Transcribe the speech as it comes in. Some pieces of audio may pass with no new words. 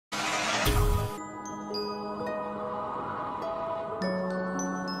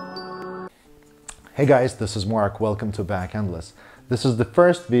Hey guys, this is Mark. Welcome to Backendless. This is the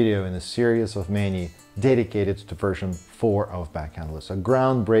first video in a series of many dedicated to version 4 of Backendless, a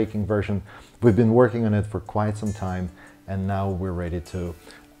groundbreaking version. We've been working on it for quite some time and now we're ready to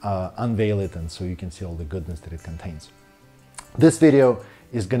unveil it, and so you can see all the goodness that it contains. This video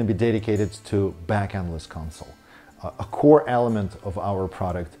is going to be dedicated to Backendless Console, a core element of our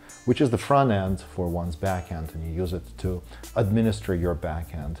product, which is the front end for one's backend, and you use it to administer your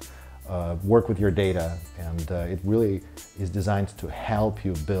backend, work with your data, and it really is designed to help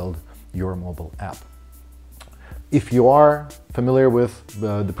you build your mobile app. If you are familiar with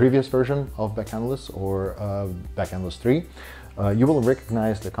the previous version of Backendless or Backendless 3, you will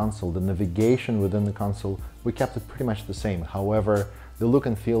recognize the console, the navigation within the console. We kept it pretty much the same. However, the look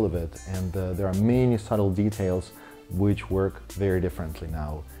and feel of it, and there are many subtle details which work very differently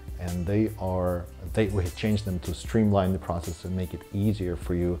now, and we changed them to streamline the process and make it easier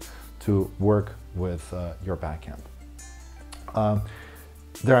for you to work with your backend.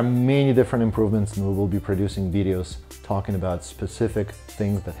 There are many different improvements, and we will be producing videos talking about specific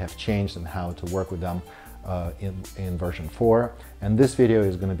things that have changed and how to work with them in version 4. And this video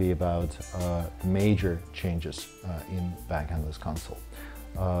is going to be about the major changes in Backendless Console.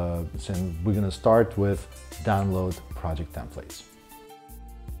 So we're going to start with download project templates.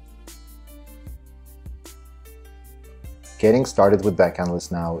 Getting started with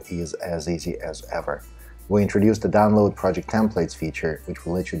Backendless now is as easy as ever. We introduced the download project templates feature, which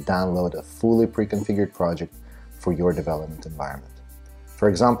will let you download a fully pre-configured project for your development environment. For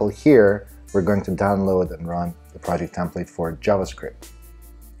example, here we're going to download and run the project template for JavaScript.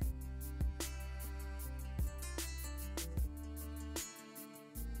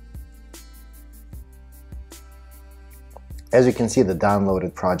 As you can see, the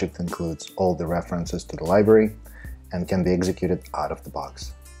downloaded project includes all the references to the library and can be executed out of the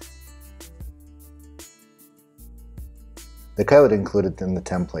box. The code included in the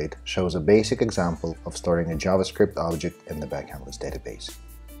template shows a basic example of storing a JavaScript object in the Backendless database.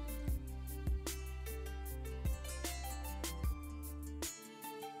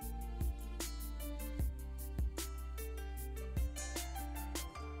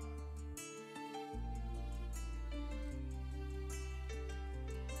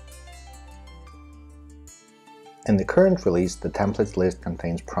 In the current release, the templates list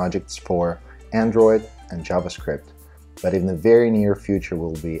contains projects for Android and JavaScript, but in the very near future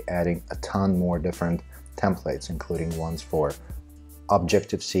we'll be adding a ton more different templates, including ones for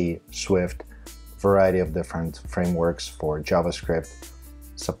Objective-C, Swift, variety of different frameworks for JavaScript,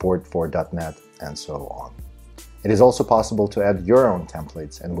 support for .NET, and so on. It is also possible to add your own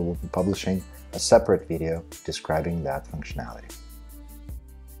templates, and we will be publishing a separate video describing that functionality.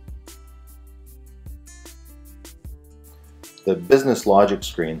 The business logic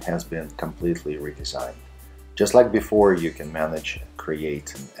screen has been completely redesigned. Just like before, you can manage,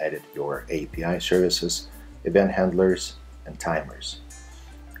 create, and edit your API services, event handlers, and timers.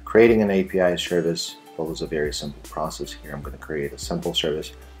 Creating an API service follows a very simple process. Here I'm going to create a simple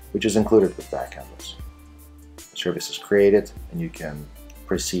service which is included with Backendless. The service is created, and you can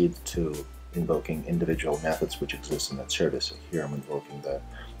proceed to invoking individual methods which exist in that service. So here I'm invoking the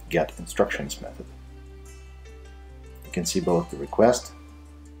getInstructions method. You can see both the request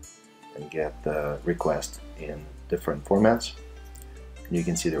and get the request in different formats, and you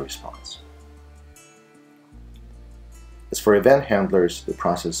can see the response. As for event handlers, the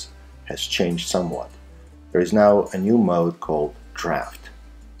process has changed somewhat. There is now a new mode called draft,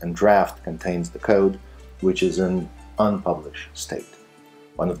 and draft contains the code which is in unpublished state.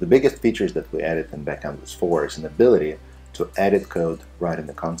 One of the biggest features that we added in Backendless 4 is an ability to edit code right in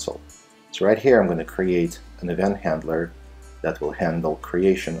the console. So right here I'm going to create an event handler that will handle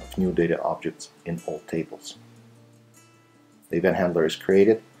creation of new data objects in all tables. The event handler is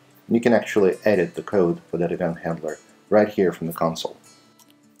created, and you can actually edit the code for that event handler right here from the console.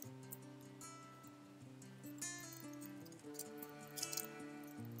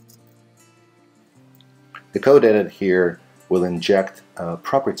 The code edit here will inject a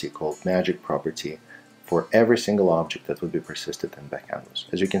property called magic property for every single object that will be persisted in Backendless.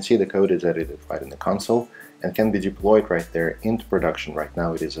 As you can see, the code is edited right in the console and can be deployed right there into production. Right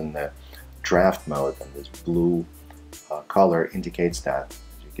now it is in the draft mode, and this blue color indicates that.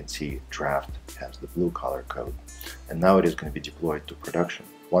 As you can see, draft has the blue color code, and now it is going to be deployed to production.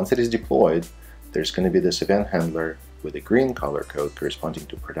 Once it is deployed, there's going to be this event handler with a green color code corresponding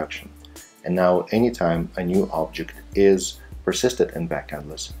to production. And now anytime a new object is persisted in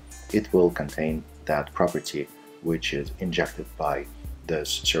Backendless, it will contain that property which is injected by this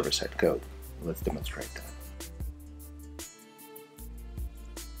server-side code. Let's demonstrate that.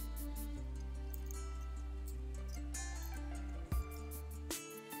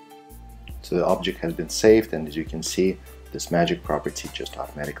 So the object has been saved, and as you can see, this magic property just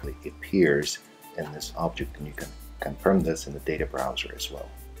automatically appears in this object, and you can confirm this in the data browser as well.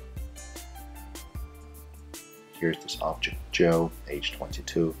 Here's this object Joe, age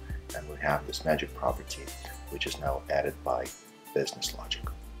 22, and we have this magic property, which is now added by business logic.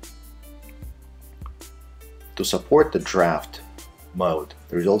 To support the draft mode,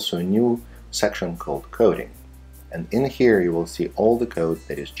 there is also a new section called coding, and in here you will see all the code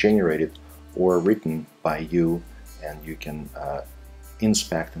that is generated or written by you, and you can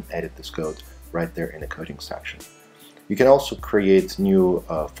inspect and edit this code right there in the coding section. You can also create new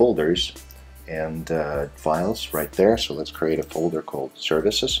folders and files right there. So let's create a folder called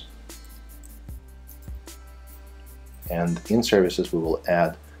services, and in services we will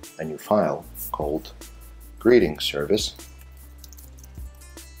add a new file called greeting service.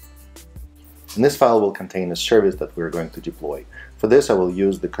 And this file will contain a service that we're going to deploy. For this I will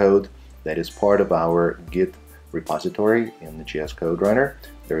use the code that is part of our Git repository in the GS Code Runner.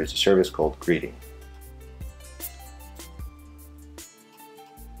 There is a service called greeting.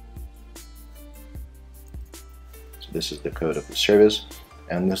 So this is the code of the service,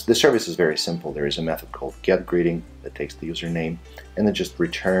 and the service is very simple. There is a method called getGreeting that takes the username and it just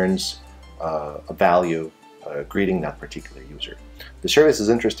returns a value greeting that particular user. The service is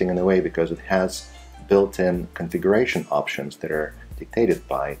interesting in a way because it has built-in configuration options that are dictated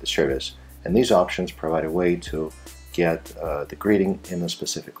by the service, and these options provide a way to get the greeting in a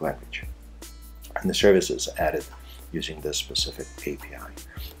specific language. And the service is added using this specific API.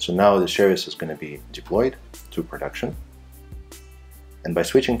 So now the service is going to be deployed to production, and by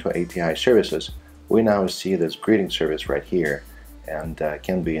switching to API services, we now see this greeting service right here, and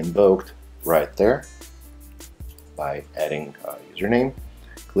can be invoked right there by adding a username,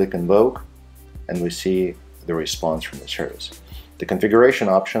 click invoke, and we see the response from the service. The configuration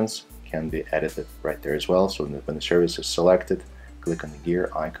options can be edited right there as well. So when the service is selected, click on the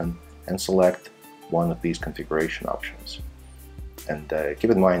gear icon and select one of these configuration options. And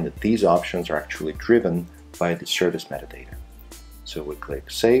keep in mind that these options are actually driven by the service metadata. So we click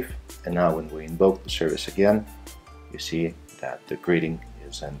save, and now when we invoke the service again, you see that the greeting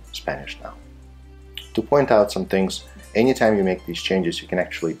is in Spanish now. To point out some things, anytime you make these changes, you can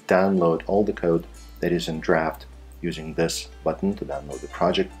actually download all the code that is in draft using this button to download the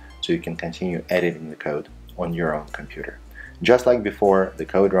project, so you can continue editing the code on your own computer. Just like before, the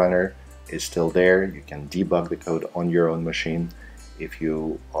code runner is still there. You can debug the code on your own machine if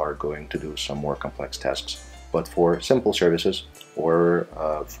you are going to do some more complex tasks. But for simple services or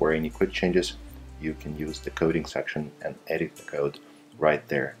for any quick changes, you can use the coding section and edit the code right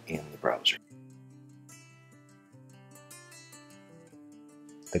there in the browser.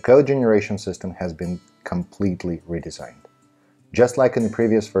 The code generation system has been completely redesigned. Just like in the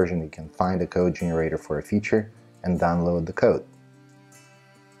previous version, you can find a code generator for a feature and download the code.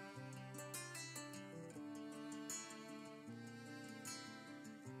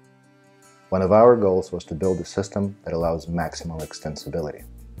 One of our goals was to build a system that allows maximum extensibility.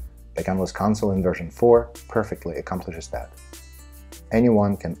 Backendless Console in version 4 perfectly accomplishes that.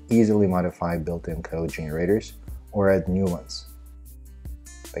 Anyone can easily modify built-in code generators or add new ones.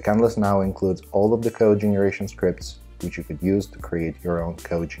 Backendless now includes all of the code generation scripts which you could use to create your own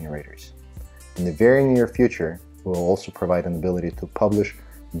code generators. In the very near future, we will also provide an ability to publish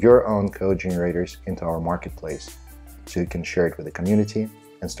your own code generators into our marketplace, so you can share it with the community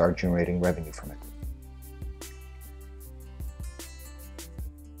and start generating revenue from it.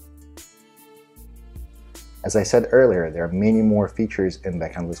 As I said earlier, there are many more features in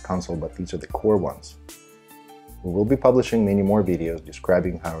Backendless Console, but these are the core ones. We will be publishing many more videos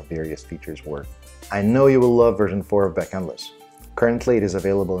describing how various features work. I know you will love version 4 of Backendless. Currently it is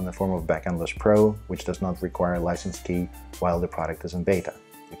available in the form of Backendless Pro, which does not require a license key while the product is in beta.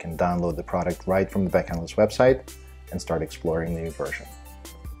 You can download the product right from the Backendless website and start exploring the new version.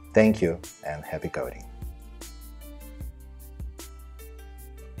 Thank you and happy coding!